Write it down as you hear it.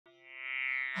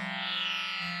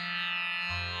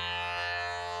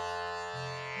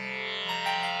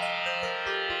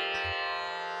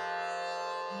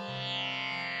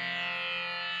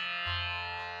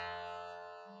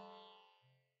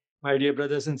My dear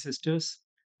brothers and sisters,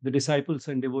 the disciples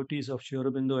and devotees of Sri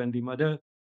Aurobindo and the Mother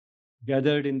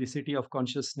gathered in the city of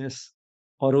consciousness,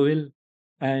 Auroville,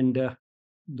 and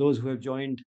those who have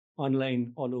joined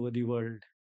online all over the world.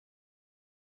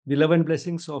 The love and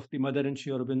blessings of the Mother and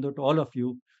Sri Aurobindo to all of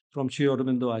you from Sri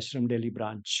Aurobindo Ashram Delhi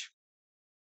branch.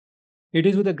 It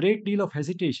is with a great deal of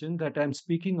hesitation that I am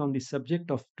speaking on the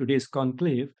subject of today's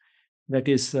conclave, that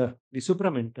is the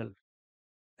supramental.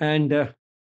 And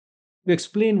to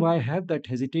explain why I have that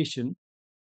hesitation,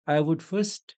 I would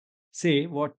first say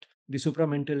what the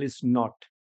supramental is not.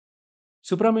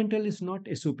 Supramental is not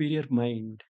a superior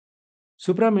mind.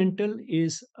 Supramental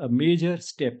is a major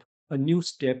step, a new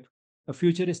step, a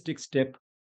futuristic step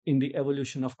in the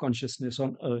evolution of consciousness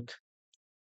on Earth.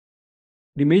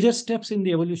 The major steps in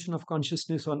the evolution of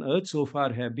consciousness on Earth so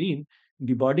far have been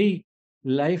the body,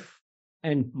 life,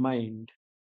 and mind.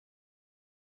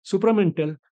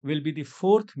 Supramental will be the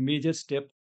fourth major step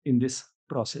in this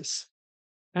process.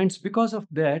 And it's because of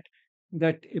that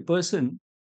that a person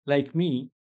like me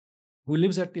who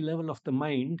lives at the level of the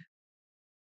mind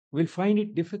will find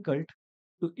it difficult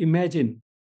to imagine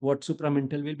what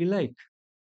supramental will be like.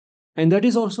 And that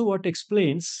is also what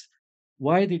explains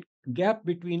why the gap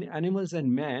between animals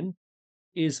and man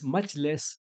is much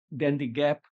less than the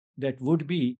gap that would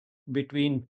be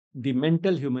between the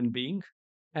mental human being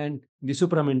and the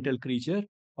supramental creature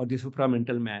or the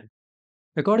supramental man.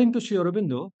 According to Sri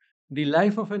Aurobindo, the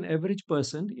life of an average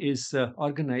person is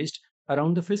organized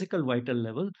around the physical vital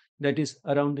level, that is,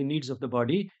 around the needs of the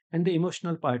body and the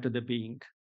emotional part of the being.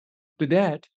 To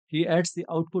that, he adds the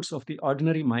outputs of the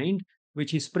ordinary mind,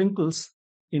 which he sprinkles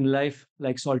in life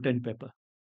like salt and pepper.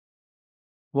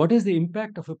 What is the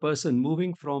impact of a person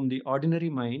moving from the ordinary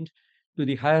mind to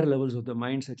the higher levels of the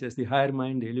mind, such as the higher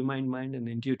mind, the illumined mind, and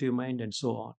the intuitive mind, and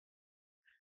so on?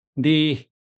 The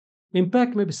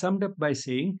impact may be summed up by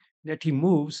saying that he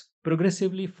moves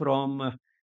progressively from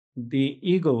the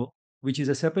ego, which is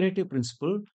a separative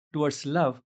principle, towards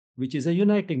love, which is a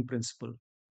uniting principle.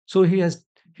 So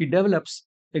he develops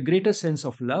a greater sense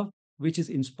of love, which is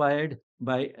inspired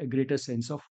by a greater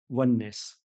sense of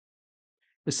oneness.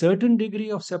 A certain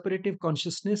degree of separative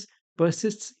consciousness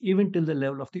persists even till the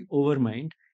level of the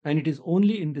overmind, and it is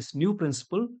only in this new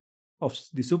principle of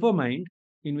the supermind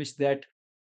in which that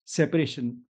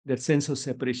separation, that sense of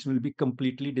separation, will be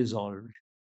completely dissolved.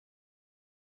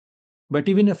 But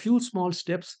even a few small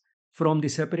steps from the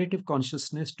separative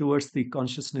consciousness towards the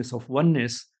consciousness of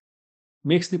oneness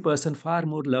makes the person far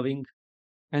more loving,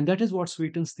 and that is what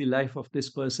sweetens the life of this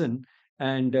person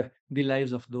and the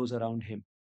lives of those around him.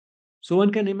 So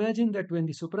one can imagine that when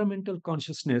the supramental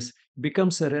consciousness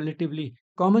becomes a relatively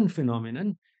common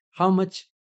phenomenon, how much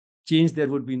change there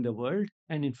would be in the world.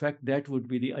 And in fact, that would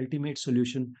be the ultimate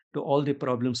solution to all the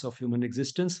problems of human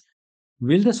existence.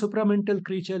 Will the supramental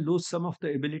creature lose some of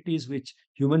the abilities which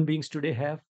human beings today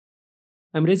have?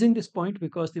 I'm raising this point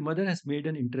because the mother has made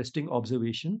an interesting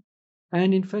observation.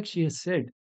 And in fact, she has said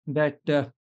that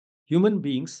human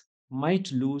beings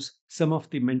might lose some of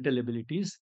the mental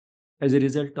abilities as a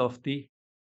result of the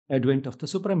advent of the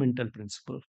supramental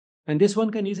principle. And this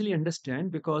one can easily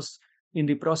understand because in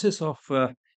the process of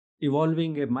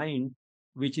evolving a mind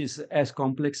which is as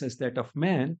complex as that of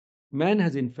man, man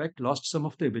has in fact lost some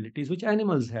of the abilities which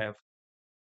animals have.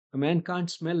 A man can't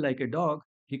smell like a dog,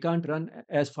 he can't run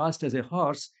as fast as a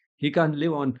horse, he can't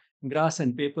live on grass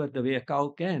and paper the way a cow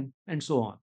can, and so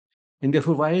on. And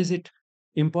therefore, why is it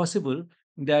impossible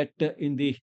that in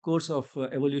the course of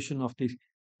evolution of the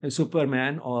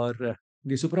Superman or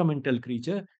the supramental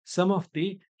creature, some of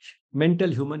the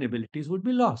mental human abilities would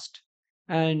be lost?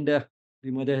 And the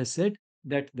mother has said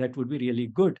that that would be really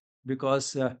good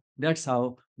because that's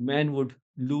how man would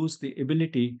lose the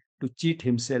ability to cheat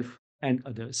himself and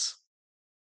others.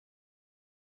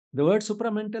 The word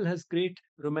supramental has great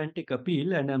romantic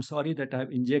appeal, and I'm sorry that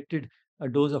I've injected a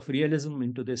dose of realism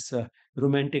into this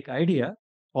romantic idea.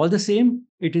 All the same,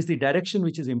 it is the direction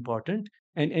which is important,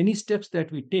 and any steps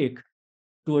that we take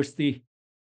towards the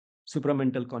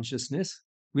supramental consciousness,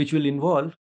 which will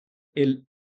involve a,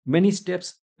 many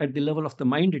steps at the level of the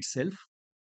mind itself,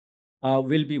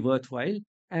 will be worthwhile.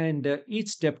 And each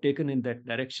step taken in that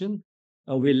direction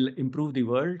will improve the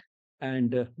world.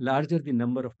 And larger the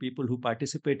number of people who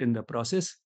participate in the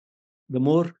process, the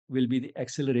more will be the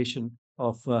acceleration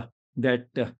of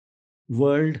that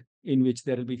world in which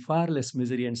there will be far less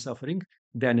misery and suffering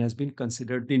than has been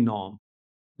considered the norm.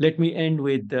 Let me end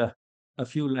with a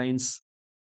few lines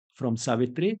from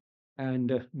Savitri,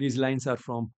 and these lines are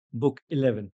from Book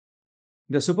 11.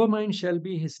 The supermind shall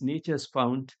be his nature's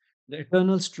fount, the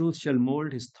eternal truth shall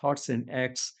mold his thoughts and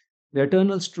acts, the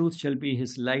eternal truth shall be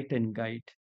his light and guide.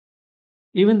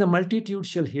 Even the multitude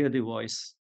shall hear the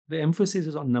voice. The emphasis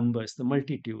is on numbers, the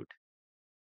multitude.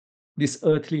 This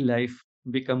earthly life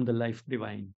become the life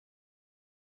divine.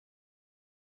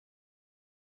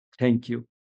 Thank you.